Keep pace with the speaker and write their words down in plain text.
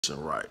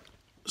Right.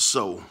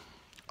 So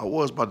I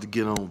was about to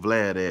get on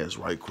Vlad ass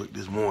right quick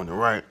this morning,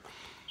 right?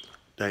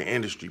 That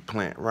industry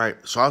plant, right?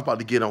 So I was about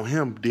to get on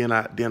him. Then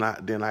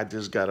I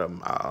just got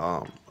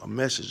a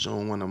message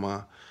on one of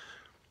my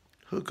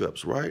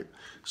hookups, right?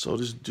 So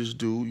this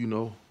dude,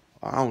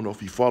 I don't know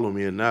if he followed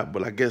me or not,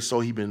 but I guess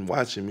so. He been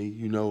watching me,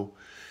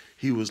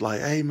 He was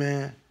like, "Hey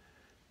man,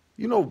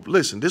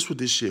 listen, this what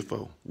this shit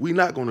for. We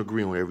not gonna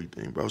agree on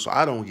everything, bro. So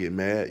I don't get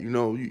mad.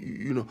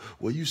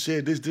 Well, you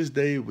said this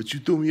day, but you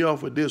threw me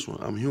off with this one.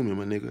 I'm human,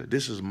 my nigga.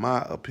 This is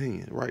my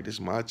opinion, right? This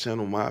is my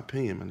channel, my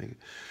opinion, my nigga.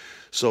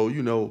 So,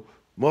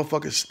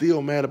 motherfuckers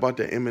still mad about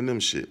that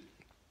Eminem shit.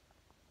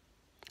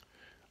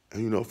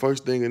 And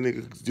first thing a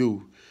nigga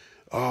do,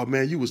 oh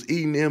man, you was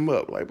eating him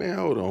up. Like, man,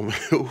 hold on, man.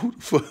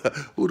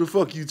 Who the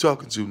fuck you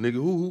talking to, nigga?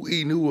 Who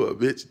eating who up,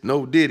 bitch?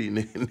 No Diddy,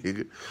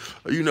 nigga.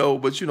 But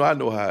I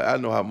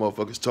know how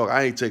motherfuckers talk.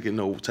 I ain't taking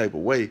no type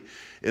of way.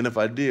 And if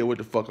I did, what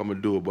the fuck I'm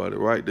gonna do about it,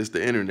 right? That's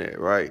the internet,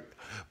 right?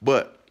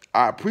 But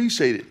I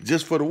appreciate it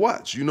just for the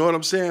watch. You know what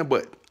I'm saying?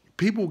 But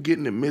people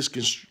getting it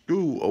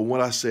misconstrued on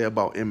what I say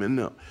about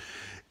Eminem.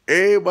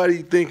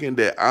 Everybody thinking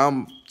that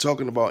I'm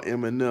talking about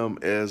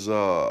Eminem as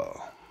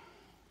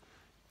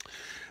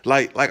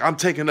like I'm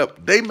taking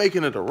up, they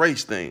making it a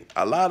race thing.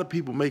 A lot of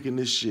people making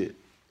this shit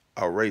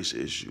a race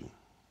issue.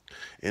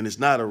 And it's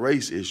not a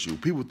race issue.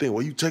 People think,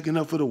 well, you taking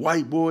up for the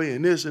white boy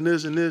and this and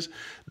this and this.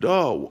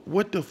 Dog,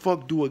 what the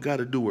fuck do it got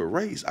to do with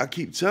race? I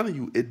keep telling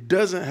you, it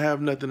doesn't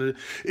have nothing to do.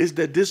 It's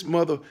that these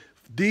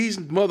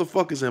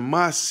motherfuckers in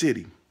my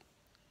city,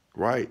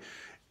 right?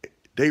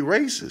 They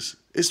racist.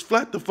 It's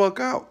flat the fuck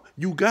out.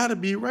 You gotta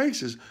be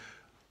racist.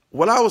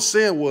 What I was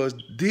saying was,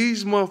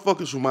 these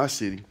motherfuckers from my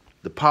city,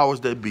 the powers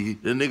that be,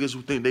 the niggas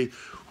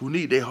who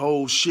need their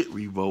whole shit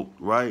revoked,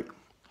 right?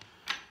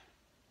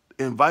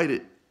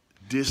 Invited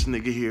this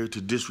nigga here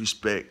to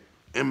disrespect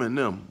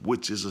Eminem,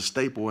 which is a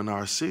staple in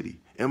our city.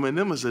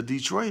 Eminem is a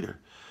Detroiter.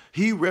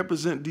 He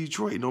represent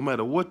Detroit. No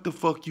matter what the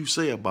fuck you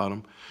say about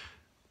him,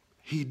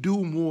 he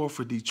do more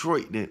for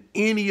Detroit than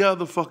any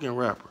other fucking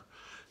rapper.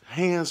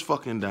 Hands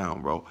fucking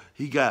down, bro.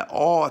 He got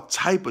all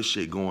type of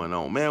shit going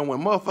on. Man, when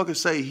motherfuckers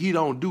say he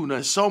don't do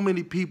nothing, so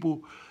many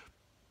people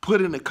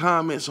put in the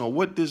comments on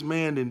what this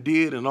man done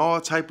did and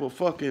all type of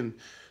fucking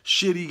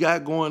shit he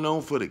got going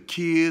on for the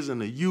kids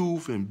and the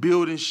youth and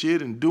building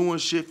shit and doing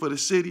shit for the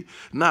city.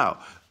 Now,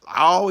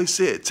 I always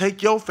said,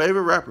 take your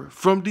favorite rapper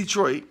from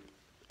Detroit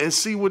and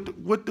see what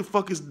the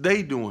fuck is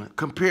they doing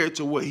compared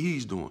to what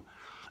he's doing.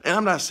 And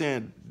I'm not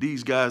saying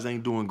these guys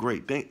ain't doing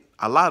great.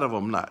 A lot of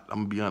them not. I'm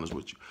going to be honest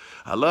with you.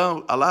 A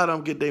lot of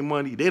them get their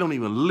money. They don't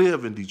even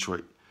live in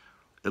Detroit.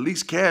 At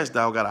least Cash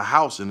Dog got a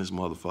house in this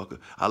motherfucker.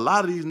 A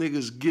lot of these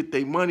niggas get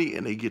their money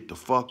and they get the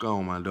fuck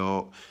on, my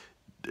dog.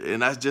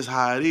 And that's just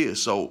how it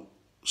is. So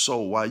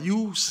while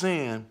you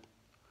saying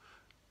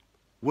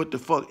what the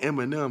fuck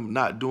Eminem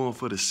not doing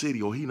for the city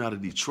or he not a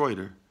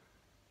Detroiter,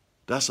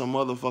 that's a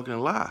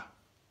motherfucking lie.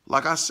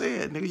 Like I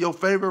said, nigga, your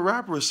favorite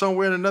rapper is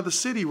somewhere in another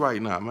city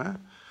right now,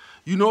 man.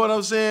 You know what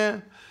I'm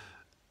saying?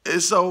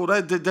 And so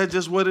that's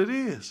just what it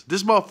is.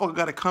 This motherfucker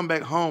got to come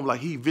back home like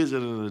he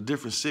visited a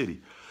different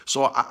city.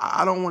 So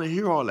I don't want to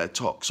hear all that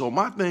talk. So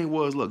my thing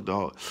was, look,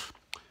 dog,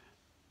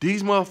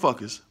 these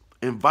motherfuckers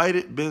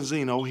invited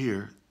Benzino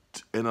here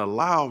and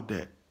allowed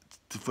that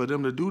for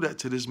them to do that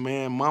to this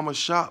man mama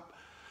shop.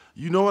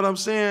 You know what I'm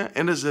saying?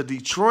 And as a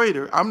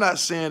Detroiter, I'm not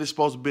saying it's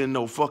supposed to be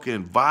no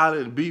fucking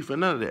violent beef or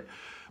none of that.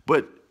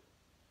 But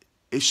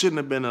it shouldn't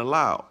have been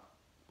allowed.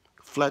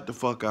 Flat the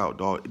fuck out,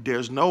 dog.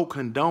 There's no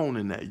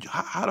condoning that.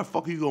 How the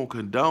fuck are you gonna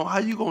condone?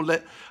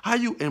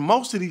 And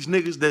most of these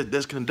niggas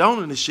that's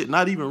condoning this shit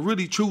not even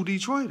really true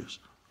Detroiters.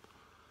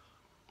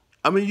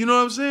 I mean, you know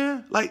what I'm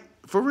saying? Like,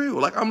 for real.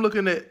 Like, I'm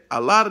looking at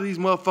a lot of these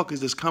motherfuckers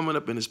that's coming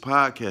up in this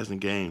podcasting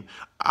game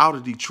out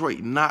of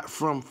Detroit, not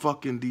from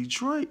fucking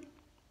Detroit.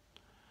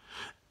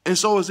 And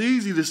so it's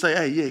easy to say,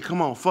 hey, yeah,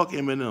 come on, fuck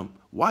Eminem.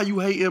 Why you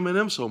hate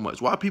Eminem so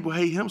much? Why people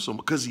hate him so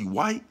much? Because he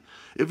white?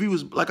 If he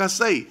was, like I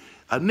say,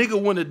 a nigga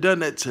wouldn't have done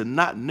that to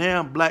not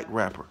damn black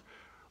rapper.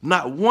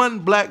 Not one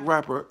black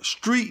rapper,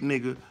 street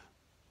nigga,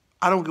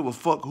 I don't give a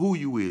fuck who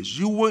you is.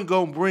 You wouldn't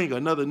go bring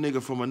another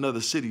nigga from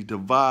another city to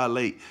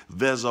violate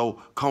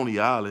Vezo, Coney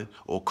Island,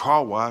 or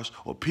Car Wash,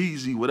 or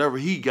PZ, whatever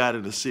he got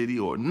in the city,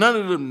 or none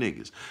of them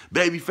niggas.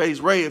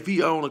 Babyface Ray, if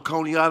he own a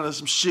Coney Island,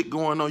 some shit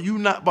going on, you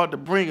not about to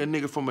bring a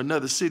nigga from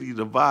another city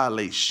to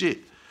violate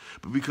shit.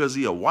 But because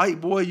he a white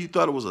boy, you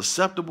thought it was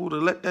acceptable to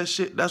let that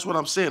shit? That's what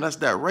I'm saying. That's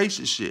that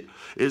racist shit.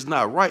 It's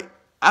not right.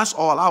 That's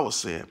all I was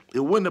saying. It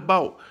wasn't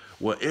about,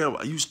 well,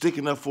 you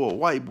sticking up for a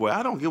white boy.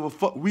 I don't give a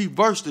fuck.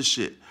 Reverse the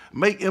shit.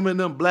 Make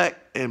Eminem black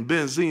and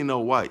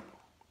Benzino white.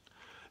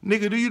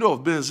 Nigga, do you know if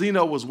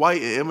Benzino was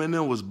white and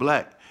Eminem was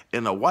black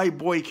and a white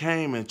boy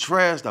came and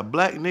trashed a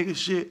black nigga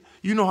shit,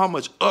 you know how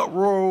much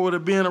uproar would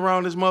have been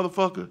around this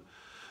motherfucker?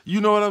 You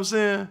know what I'm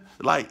saying?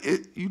 Like,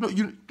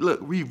 look,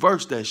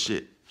 reverse that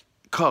shit.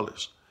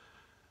 Colors.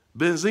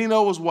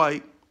 Benzino was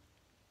white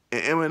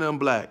and Eminem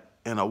black,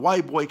 and a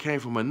white boy came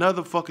from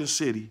another fucking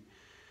city,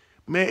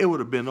 man, it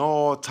would have been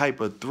all type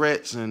of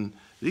threats and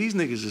These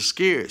niggas is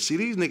scared. See,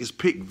 these niggas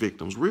pick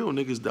victims. Real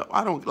niggas,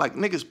 I don't like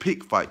niggas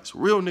pick fights.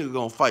 Real niggas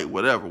gonna fight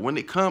whatever. When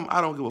it come,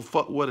 I don't give a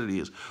fuck what it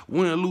is.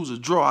 Win, lose, or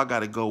draw, I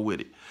gotta go with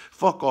it.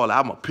 Fuck all that.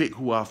 I'ma pick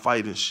who I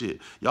fight and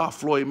shit. Y'all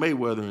Floyd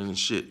Mayweather and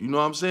shit. You know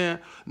what I'm saying?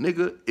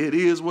 Nigga, it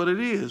is what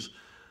it is.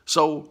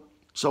 So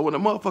when a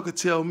motherfucker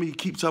tell me,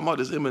 keep talking about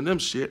this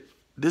Eminem shit,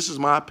 this is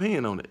my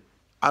opinion on it.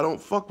 I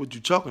don't fuck what you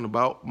talking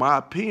about. My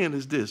opinion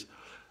is this.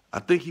 I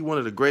think he one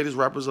of the greatest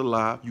rappers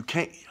alive. You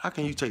can't, how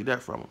can you take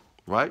that from him,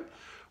 right?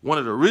 One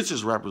of the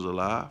richest rappers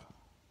alive.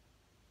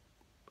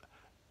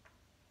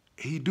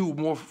 He do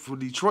more for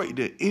Detroit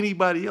than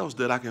anybody else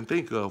that I can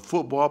think of.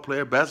 Football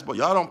player, basketball.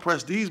 Y'all don't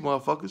press these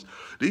motherfuckers.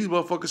 These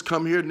motherfuckers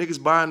come here,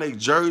 niggas buying their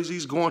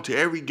jerseys, going to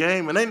every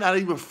game, and they not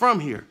even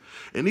from here.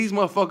 And these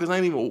motherfuckers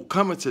ain't even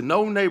coming to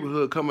no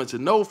neighborhood, coming to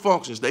no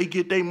functions. They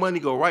get their money,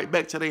 go right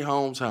back to their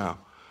hometown.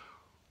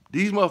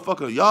 These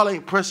motherfuckers, y'all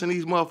ain't pressing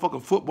these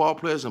motherfucking football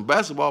players and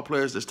basketball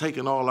players that's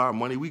taking all our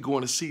money. We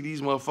going to see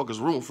these motherfuckers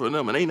rooting for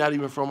them, and they not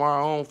even from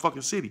our own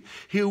fucking city.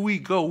 Here we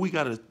go. We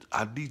got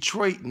a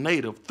Detroit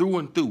native through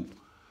and through.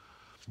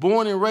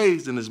 Born and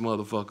raised in this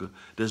motherfucker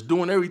that's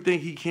doing everything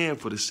he can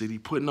for the city,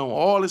 putting on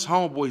all his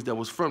homeboys that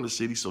was from the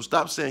city. So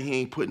stop saying he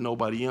ain't putting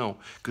nobody on,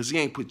 because he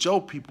ain't put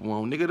your people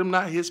on. Nigga, them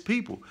not his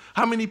people.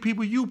 How many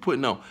people you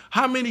putting on?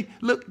 How many,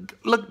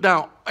 look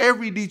down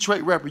every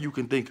Detroit rapper you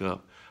can think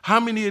of. How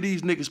many of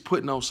these niggas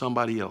putting on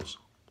somebody else?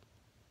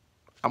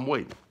 I'm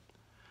waiting.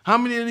 How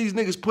many of these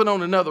niggas put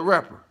on another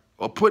rapper?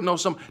 Or putting on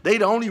some, they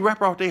the only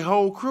rapper out their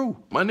whole crew.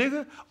 My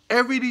nigga,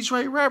 every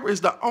Detroit rapper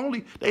is the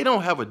only, they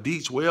don't have a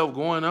D12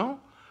 going on.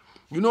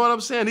 You know what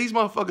I'm saying? These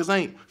motherfuckers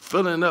ain't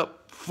filling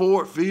up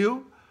Ford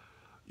Field.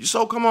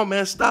 So come on,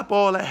 man, stop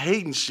all that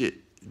hating shit,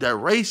 that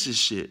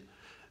racist shit.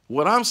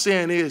 What I'm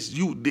saying is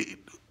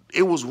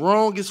it was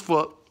wrong as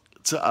fuck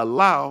to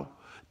allow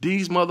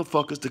these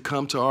motherfuckers to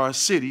come to our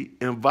city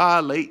and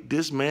violate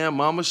this man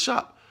mama's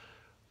shop.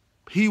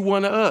 He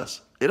one of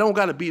us. It don't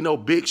got to be no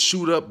big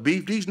shoot up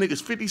beef. These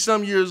niggas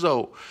 50-some years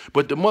old.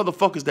 But the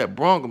motherfuckers that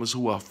brung them is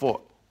who I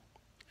fought.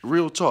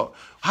 Real talk.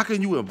 How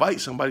can you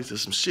invite somebody to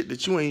some shit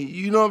that you ain't,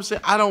 you know what I'm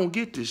saying? I don't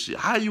get this shit.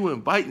 How you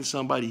inviting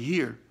somebody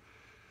here?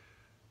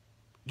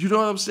 You know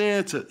what I'm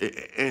saying?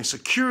 And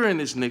securing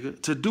this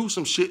nigga to do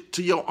some shit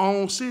to your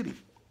own city.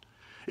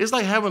 It's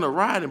like having a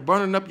ride and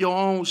burning up your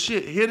own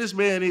shit. Here this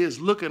man is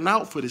looking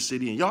out for the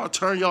city, and y'all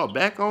turn y'all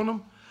back on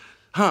him?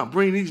 Huh,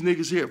 bring these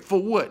niggas here. For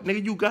what?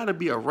 Nigga, you gotta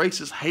be a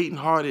racist,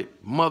 hating-hearted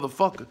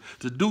motherfucker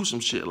to do some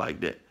shit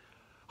like that.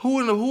 Who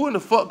in the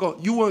fuck,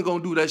 you weren't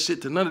gonna do that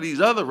shit to none of these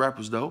other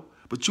rappers, though,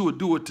 but you would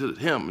do it to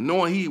him,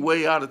 knowing he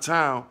way out of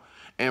town.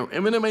 And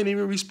Eminem ain't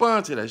even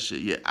respond to that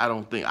shit yet, I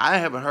don't think. I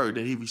haven't heard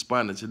that he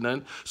responded to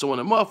nothing. So when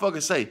a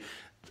motherfucker say,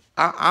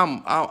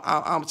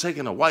 I'm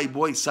taking a white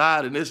boy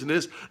side and this,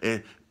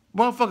 and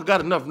motherfucker got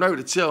enough nerve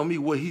to tell me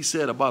what he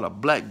said about a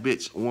black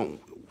bitch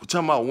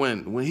talking about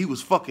when he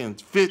was fucking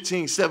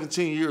 15,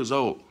 17 years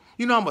old.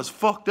 You know how much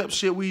fucked up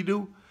shit we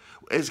do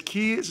as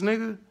kids,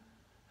 nigga?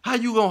 How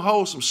you gonna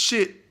hold some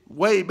shit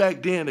way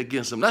back then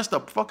against them? That's the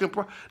fucking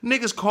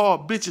niggas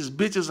call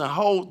bitches and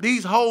hoes.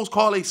 These hoes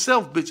call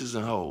themselves bitches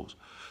and hoes.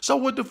 So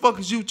what the fuck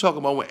is you talking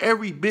about when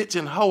every bitch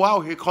and hoe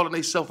out here calling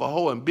themselves a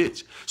hoe and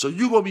bitch? So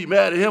you gonna be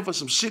mad at him for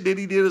some shit that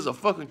he did as a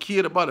fucking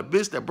kid about a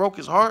bitch that broke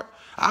his heart?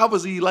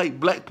 Obviously, he like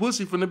black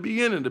pussy from the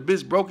beginning. The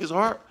bitch broke his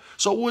heart.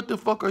 So what the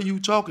fuck are you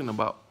talking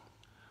about?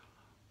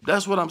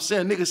 That's what I'm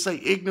saying. Niggas say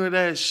ignorant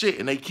ass shit,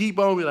 and they keep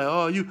on me like,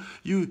 oh, you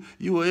a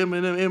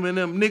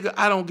Eminem. Nigga,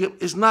 I don't give,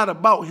 it's not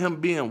about him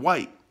being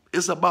white.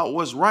 It's about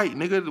what's right,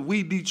 nigga.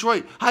 We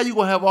Detroit. How you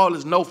gonna have all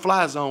this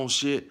no-fly zone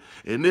shit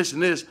and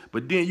this,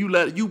 but then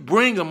you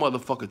bring a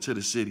motherfucker to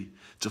the city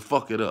to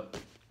fuck it up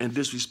and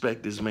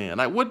disrespect this man?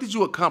 Like, what did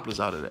you accomplish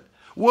out of that?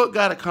 What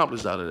got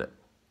accomplished out of that?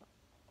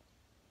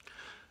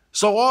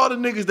 So all the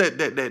niggas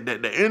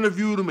that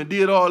interviewed him and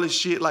did all this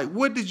shit, like,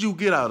 what did you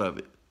get out of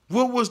it?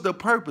 What was the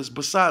purpose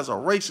besides a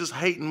racist,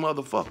 hating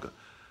motherfucker?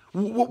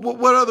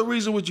 What other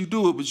reason would you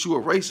do it but you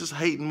a racist,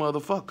 hating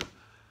motherfucker?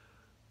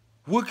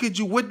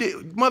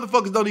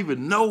 Motherfuckers don't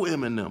even know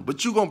Eminem,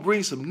 but you gonna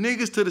bring some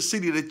niggas to the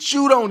city that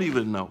you don't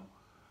even know.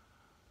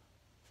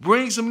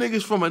 Bring some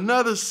niggas from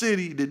another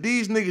city that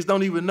these niggas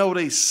don't even know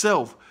they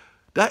self.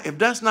 If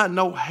that's not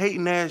no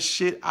hating ass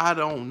shit, I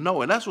don't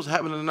know. And that's what's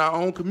happening in our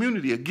own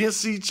community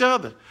against each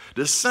other.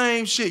 The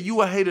same shit. You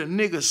will hate a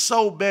nigga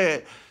so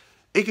bad.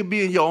 It could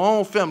be in your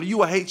own family. You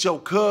will hate your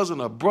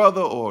cousin or brother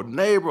or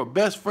neighbor or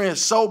best friend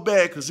so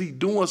bad because he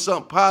doing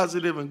something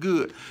positive and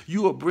good.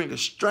 You will bring a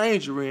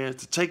stranger in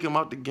to take him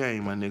out the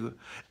game, my nigga.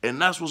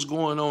 And that's what's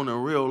going on in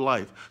real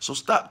life. So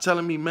stop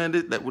telling me, man,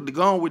 that we're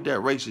going with that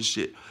racist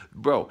shit.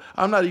 Bro,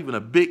 I'm not even a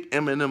big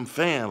Eminem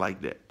fan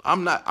like that.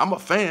 I'm a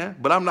fan,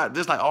 but I'm not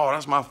just like, oh,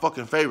 that's my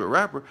fucking favorite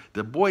rapper.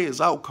 The boy is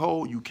out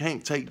cold. You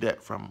can't take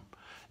that from him.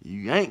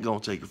 You ain't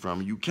gonna take it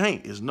from him. You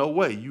can't. There's no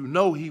way. You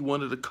know he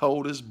one of the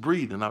coldest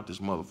breathing out this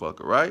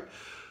motherfucker, right?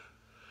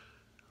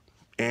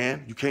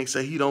 And you can't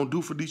say he don't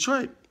do for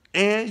Detroit.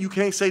 And you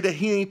can't say that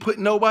he ain't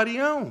putting nobody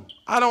on.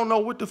 I don't know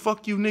what the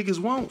fuck you niggas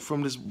want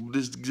from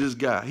this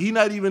guy. He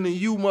not even in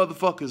you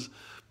motherfuckers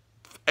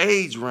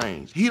age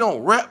range. He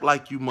don't rap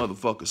like you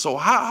motherfuckers. So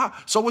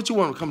so what you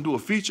want to come do a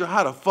feature?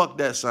 How the fuck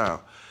that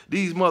sound?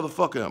 These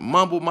motherfucking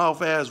mumble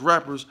mouth ass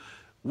rappers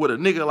with a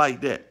nigga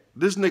like that.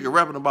 This nigga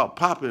rapping about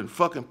popping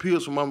fucking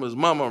pills from his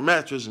mama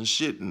mattress and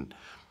shit and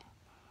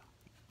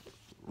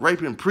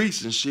raping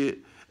priests and shit.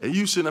 And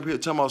you sitting up here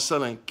talking about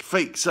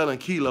selling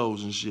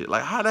kilos and shit.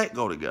 Like, how that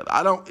go together?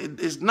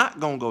 It's not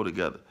gonna go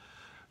together.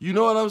 You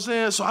know what I'm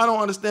saying? So I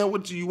don't understand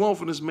what you want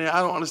from this man.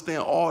 I don't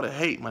understand all the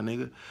hate, my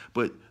nigga.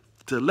 But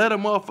to let a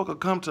motherfucker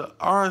come to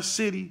our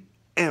city,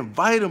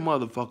 invite a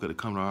motherfucker to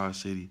come to our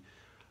city,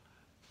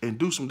 and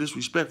do some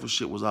disrespectful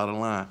shit was out of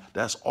line.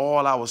 That's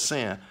all I was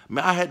saying.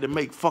 Man, I had to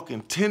make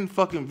fucking 10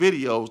 fucking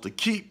videos to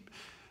keep,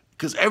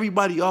 because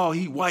everybody, oh,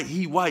 he white.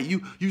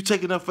 You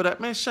taking up for that?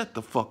 Man, shut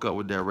the fuck up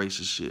with that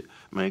racist shit.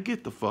 Man,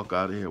 get the fuck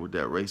out of here with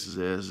that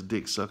racist ass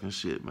dick sucking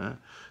shit, man.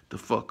 The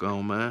fuck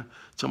on, man.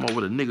 Talking about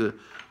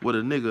what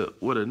a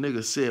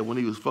nigga said when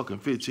he was fucking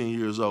 15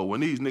 years old. When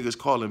these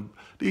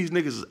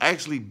niggas is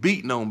actually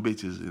beating on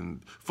bitches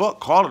and fuck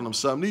calling them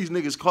something. These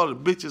niggas calling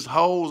bitches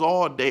hoes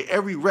all day.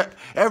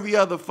 Every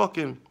other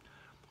fucking,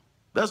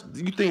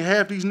 you think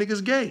half these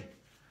niggas gay?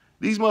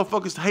 These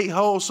motherfuckers hate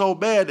hoes so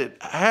bad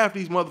that half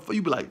these motherfuckers,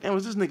 you be like, damn,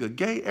 is this nigga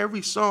gay?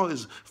 Every song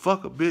is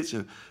fuck a bitch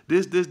and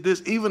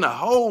this. Even a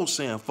hoe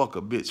saying fuck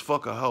a bitch,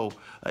 fuck a hoe.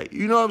 Like,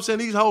 you know what I'm saying?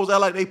 These hoes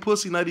act like they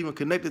pussy not even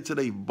connected to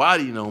their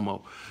body no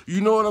more.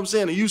 You know what I'm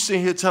saying? And you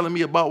sitting here telling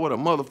me about what a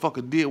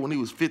motherfucker did when he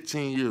was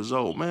 15 years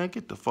old. Man,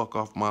 get the fuck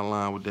off my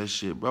line with that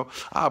shit, bro.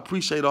 I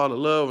appreciate all the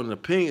love and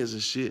opinions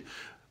and shit,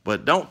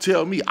 but don't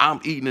tell me I'm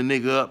eating a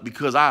nigga up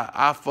because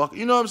I fuck,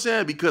 you know what I'm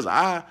saying? Because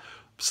I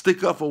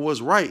stick up for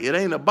what's right. It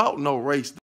ain't about no race.